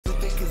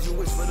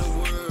wish for the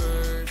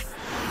word.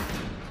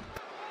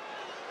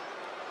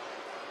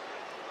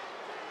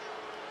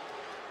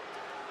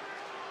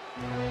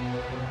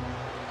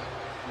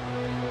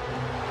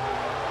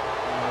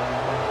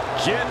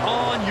 Get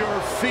on your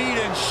feet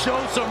and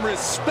show some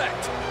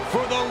respect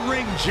for the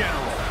ring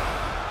general.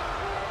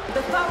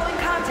 The following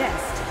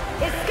contest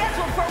is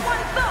scheduled for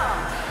one fall,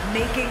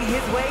 making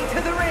his way to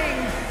the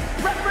ring,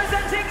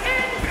 representing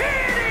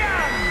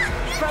Imperium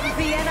from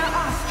Vienna,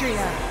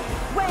 Austria,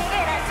 weighing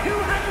in at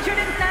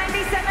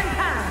 297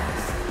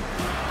 pounds,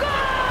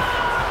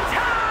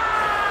 Gunther!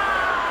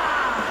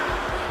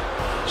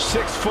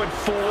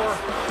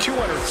 6'4",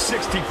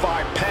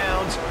 265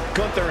 pounds.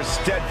 Gunther is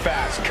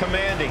steadfast,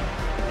 commanding,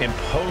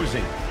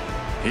 imposing.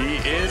 He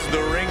is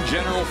the ring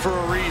general for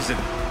a reason.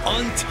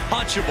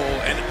 Untouchable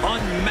and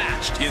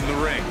unmatched in the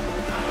ring.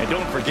 And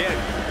don't forget,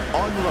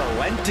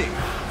 unrelenting.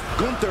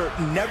 Gunther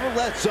never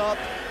lets up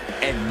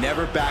and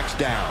never backs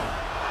down.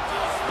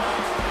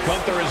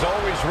 Gunther is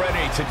always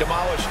ready to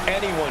demolish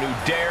anyone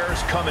who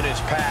dares come in his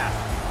path.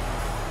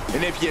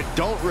 And if you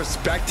don't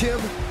respect him,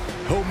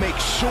 he'll make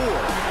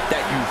sure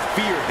that you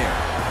fear him.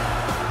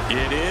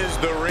 It is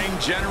the ring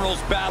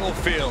general's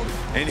battlefield,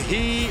 and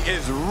he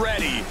is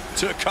ready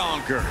to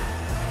conquer.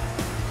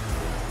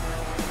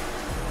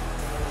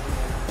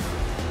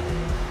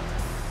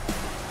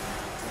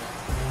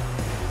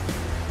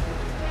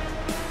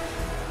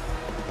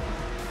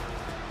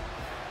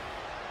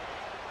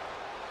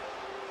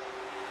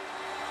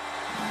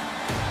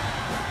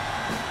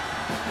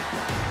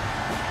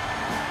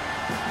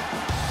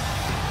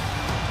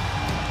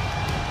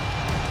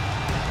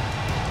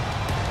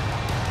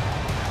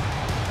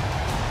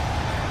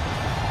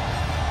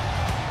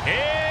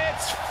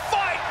 It's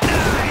fight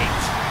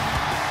night!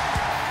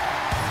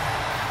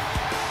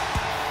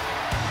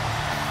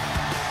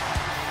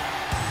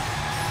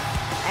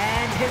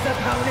 And his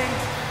opponent,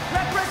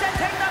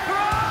 representing the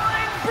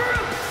Brawling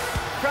Brutes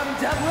from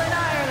Dublin,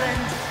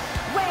 Ireland,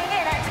 weighing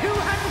in at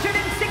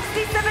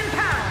 267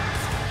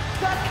 pounds,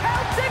 the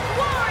Celtic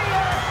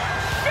Warrior,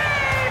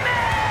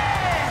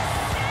 Sheamus!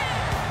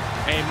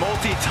 A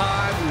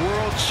multi-time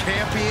world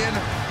champion,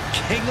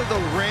 king of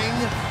the ring,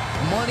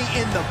 Money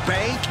in the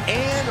Bank,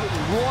 and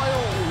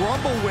Royal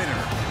Rumble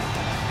winner.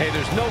 Hey,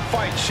 there's no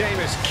fight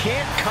Sheamus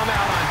can't come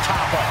out on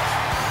top of.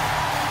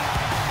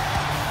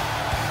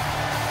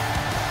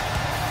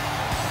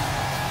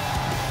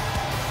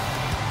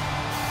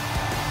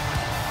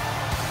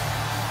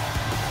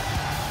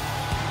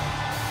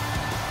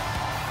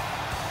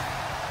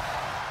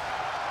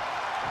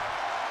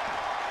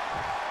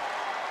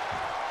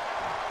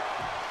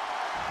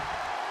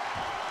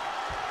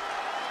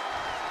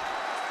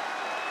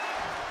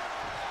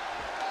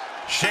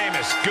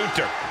 Sheamus,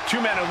 Gunther, two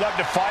men who love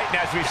to fight, and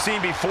as we've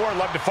seen before,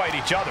 love to fight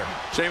each other.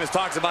 Sheamus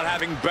talks about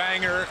having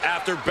banger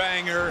after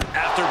banger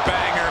after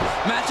banger.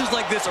 Matches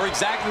like this are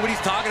exactly what he's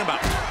talking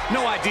about.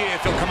 No idea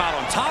if he'll come out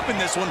on top in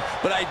this one,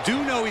 but I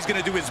do know he's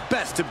going to do his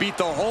best to beat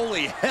the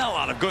holy hell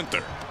out of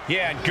Gunther.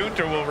 Yeah, and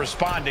Gunther will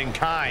respond in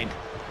kind.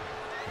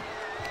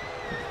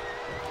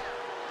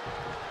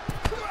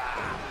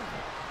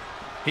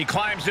 He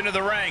climbs into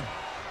the ring.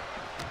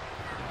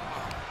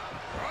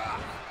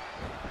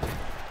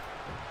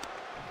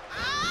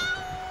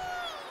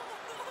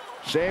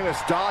 Sheamus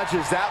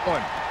dodges that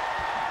one.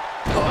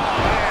 Oh,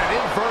 man,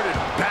 inverted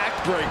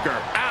backbreaker.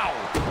 Ow.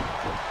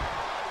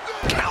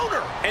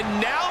 Counter! And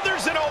now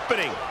there's an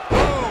opening.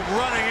 Boom,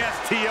 running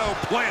STO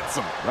plants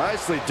him.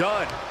 Nicely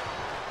done.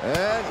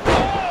 And...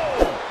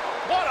 Oh!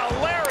 What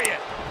a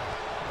lariat!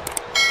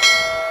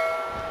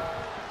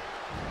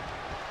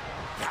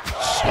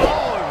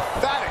 oh,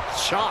 emphatic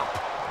chop.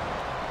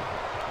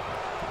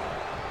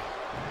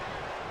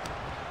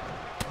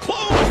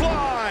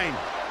 Clothesline!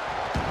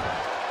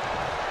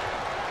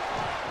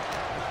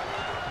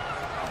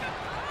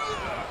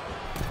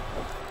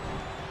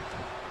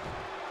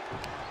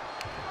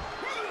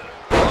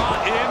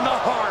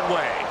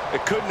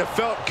 It couldn't have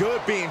felt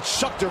good being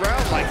chucked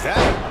around like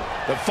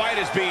that. The fight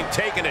is being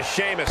taken to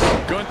Sheamus.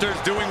 Gunther's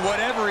doing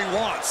whatever he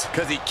wants,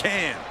 because he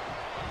can.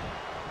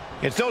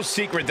 It's no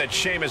secret that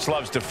Sheamus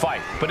loves to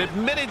fight, but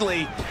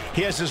admittedly,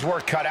 he has his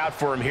work cut out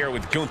for him here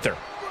with Gunther.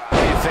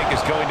 What do you think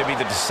is going to be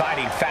the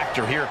deciding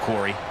factor here,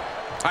 Corey?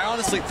 I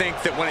honestly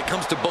think that when it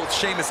comes to both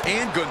Sheamus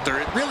and Gunther,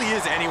 it really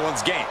is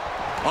anyone's game.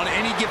 On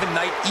any given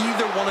night,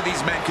 either one of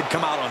these men could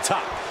come out on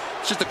top.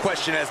 It's just a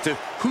question as to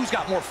who's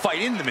got more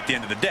fight in them at the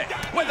end of the day.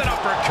 With an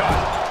uppercut.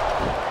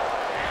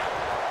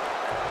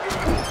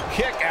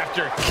 Kick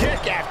after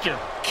kick after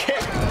kick.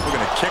 We're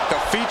going to kick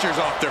the features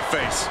off their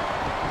face.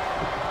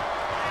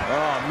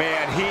 Oh,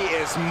 man, he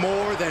is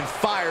more than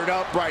fired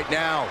up right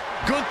now.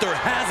 Gunther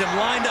has him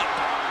lined up.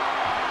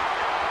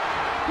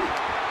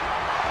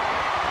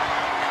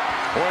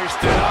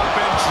 Hoisted up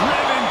and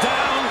driven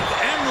down with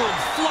Emerald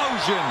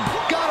Flosion.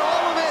 Got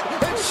all of it,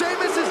 and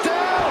Sheamus is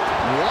down.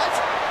 What?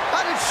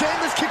 How did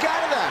Sheamus kick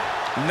out of that?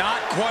 Not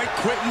quite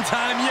quitting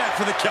time yet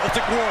for the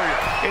Celtic Warrior.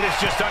 It is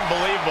just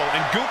unbelievable,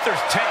 and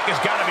Gunther's tank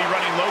has got to be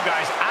running low,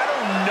 guys. I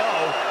don't know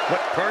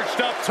what Perched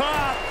up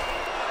top.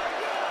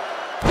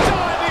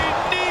 diving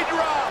knee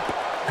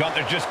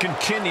Gunther just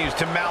continues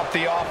to mount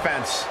the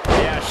offense.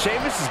 Yeah,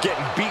 Sheamus is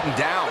getting beaten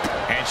down.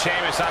 And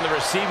Sheamus on the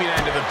receiving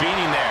end of the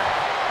beating there.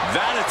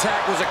 That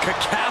attack was a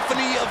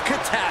cacophony of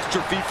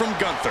catastrophe from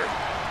Gunther.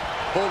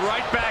 Pulled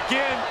right back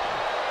in.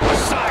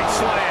 Side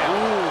slam.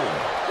 Ooh.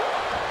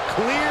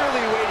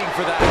 Clearly waiting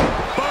for that.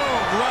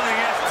 Boom, running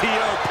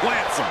STO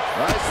plants him.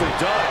 Nicely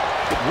done.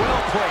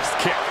 Well-placed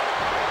kick.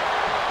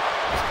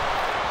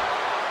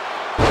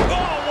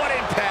 Oh, what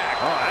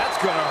impact. Oh,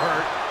 that's gonna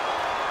hurt.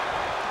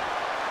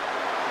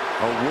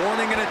 A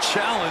warning and a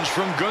challenge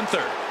from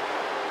Gunther.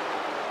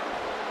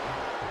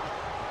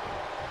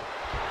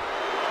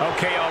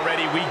 Okay,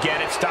 already, we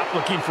get it. Stop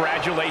looking for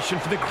adulation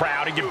from the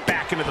crowd and get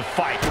back into the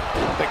fight.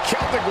 The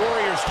Celtic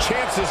Warriors'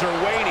 chances are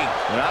waning.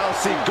 And I don't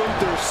see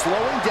Gunther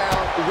slowing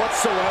down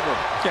whatsoever.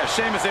 Yeah,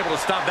 Sheamus able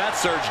to stop that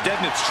surge dead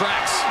in its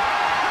tracks.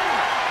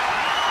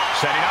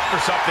 Setting up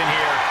for something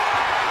here.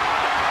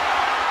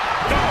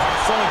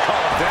 Someone call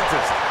a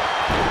dentist.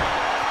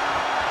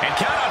 And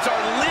countouts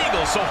are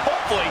legal, so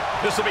hopefully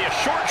this will be a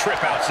short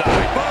trip outside.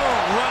 Boom,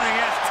 running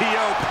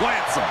STO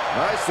plants him.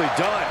 Nicely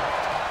done.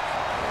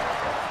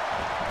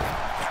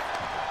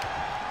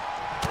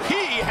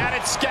 He had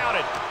it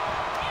scouted.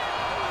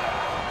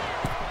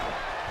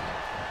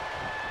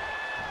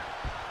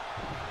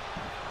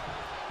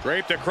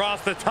 Draped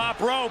across the top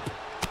rope.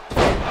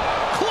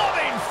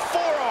 Clubbing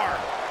forearm.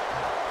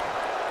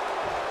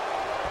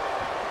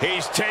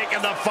 He's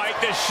taking the fight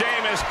to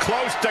Sheamus,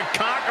 close to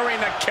conquering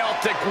the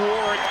Celtic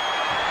Warrior.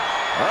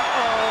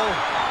 Uh-oh.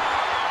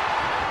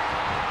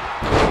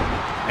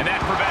 And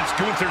that prevents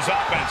Gunther's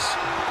offense.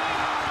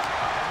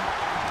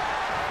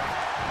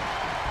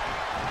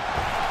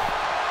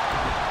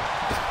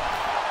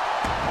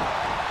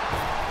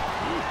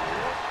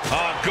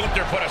 Oh,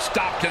 Gunther put a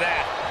stop to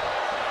that.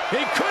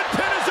 He could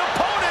pin his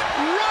opponent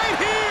right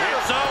here.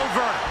 It's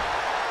over.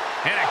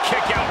 And a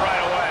kick out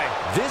right away.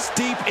 This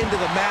deep into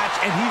the match,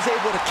 and he's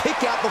able to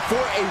kick out before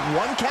a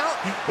 1 count?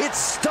 It's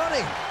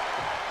stunning.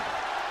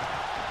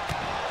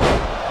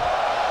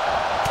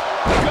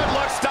 Good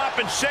luck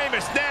stopping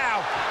Sheamus now.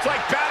 It's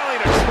like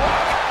battling a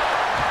truck.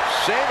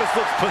 Sheamus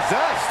looks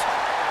possessed.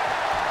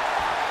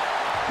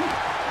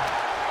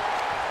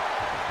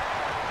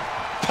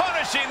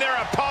 Punishing their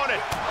opponent.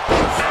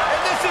 And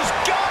this is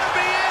gonna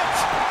be it.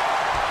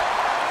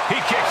 He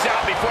kicks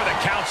out before the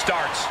count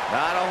starts.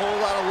 Not a whole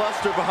lot of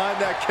luster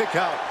behind that kick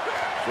out.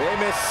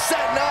 Sheamus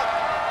setting up.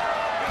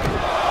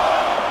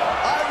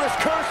 Irish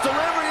curse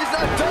delivered. He's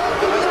not done.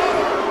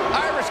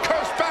 Irish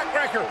curse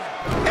backbreaker.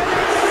 And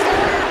it's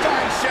saved by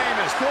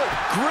Sheamus. Good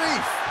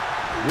grief.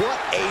 What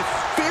a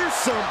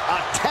fearsome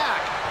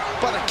attack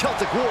by the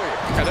Celtic Warrior.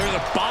 And there's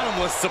a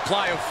bottomless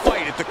supply of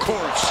fight at the core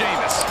of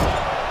Sheamus.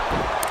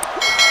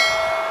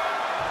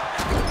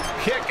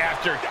 Kick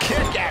after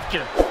kick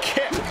after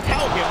kick.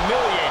 How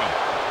humiliating.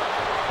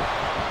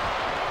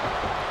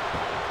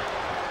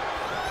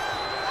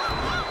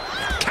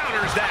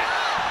 Counters that.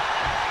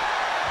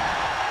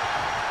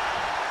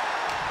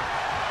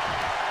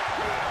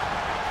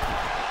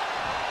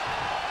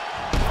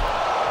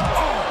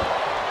 Oh.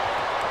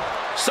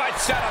 Sight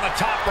set on the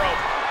top rope.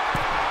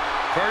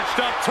 Perched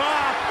up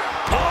top.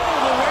 All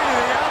the way to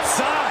the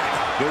outside.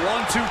 The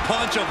 1-2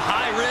 punch of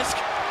high risk,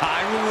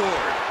 high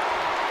reward.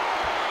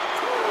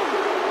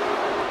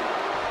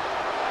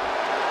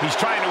 He's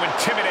trying to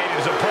intimidate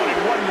his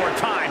opponent one more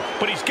time,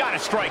 but he's got to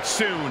strike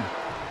soon.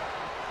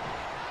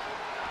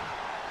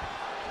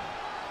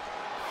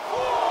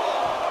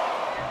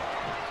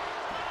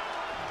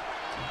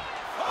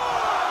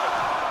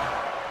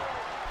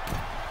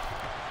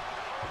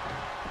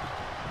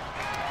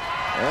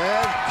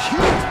 And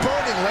huge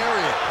burning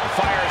lariat. The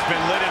fire has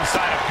been lit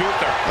inside of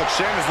Gunther. Look,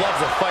 Sheamus loves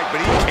a fight,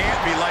 but he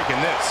can't be liking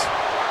this.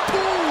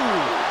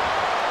 Ooh.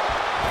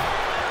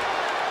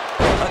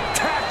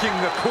 Attacking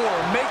the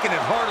core, making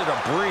it harder to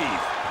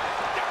breathe.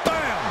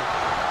 Bam!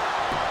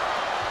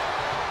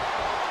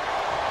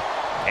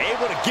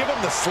 Able to give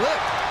him the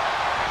slip.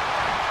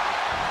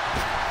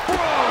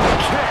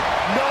 Kick.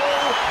 No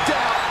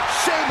doubt.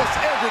 Sheamus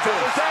ended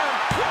this.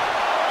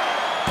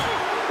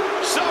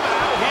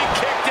 Somehow he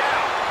kicked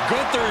out.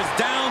 Gunther is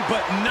down,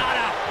 but not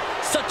out.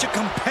 Such a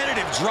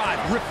competitive drive,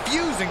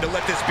 refusing to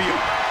let this be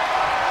over.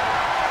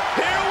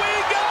 Here we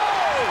go!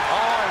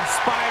 Oh,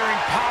 inspiring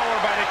power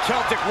by the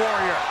Celtic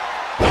Warrior.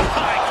 The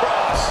high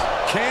cross.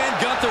 Can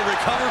Gunther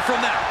recover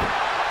from that?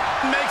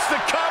 Makes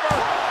the cover.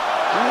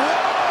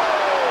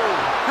 Whoa!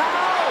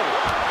 How?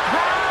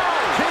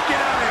 Can't get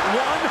out at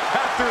one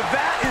after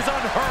that is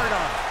unheard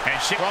of.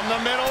 And she from the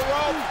middle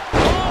rope.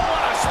 Oh,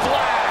 what a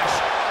splash!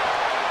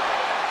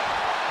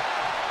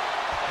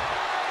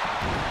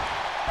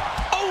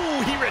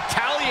 Oh, he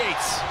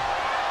retaliates.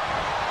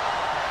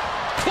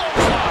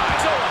 Clothesline,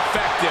 so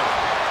effective.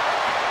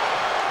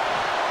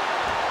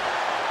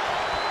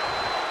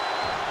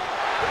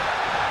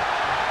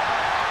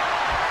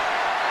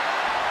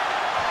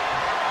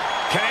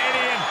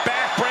 Canadian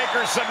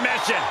backbreaker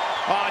submission.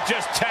 Oh,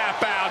 just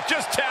tap out.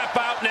 Just tap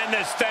out and end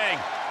this thing.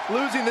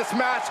 Losing this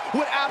match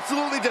would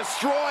absolutely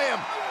destroy him.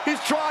 He's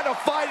trying to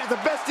fight it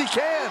the best he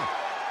can.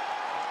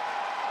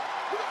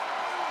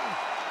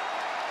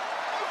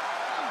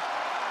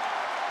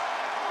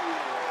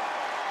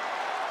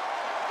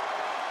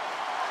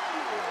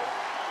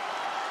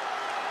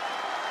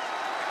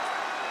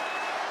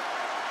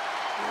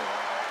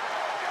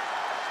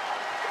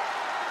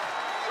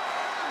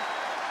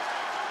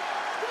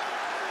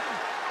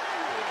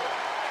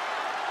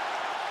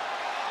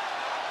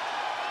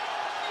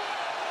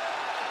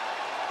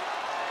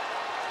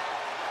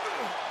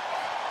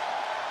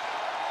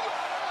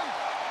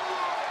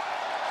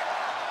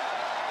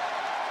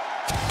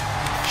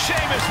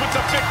 Sheamus with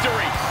the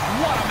victory.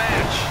 What a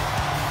match.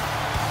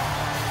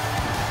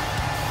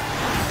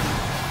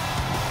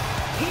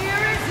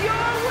 Here is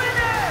your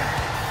winner,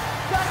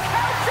 the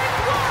Celtic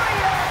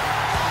Warrior,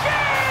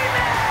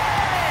 Sheamus!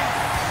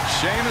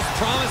 Sheamus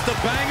promised a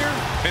banger,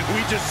 and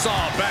we just saw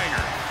a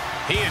banger.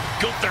 He and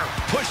Gunther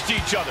pushed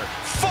each other,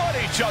 fought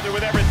each other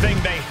with everything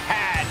they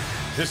had.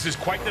 This is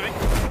quite the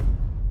victory.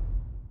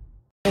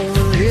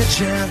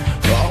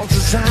 All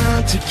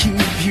designed to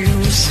keep you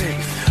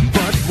safe,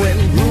 but when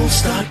rules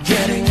start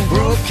getting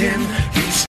broken,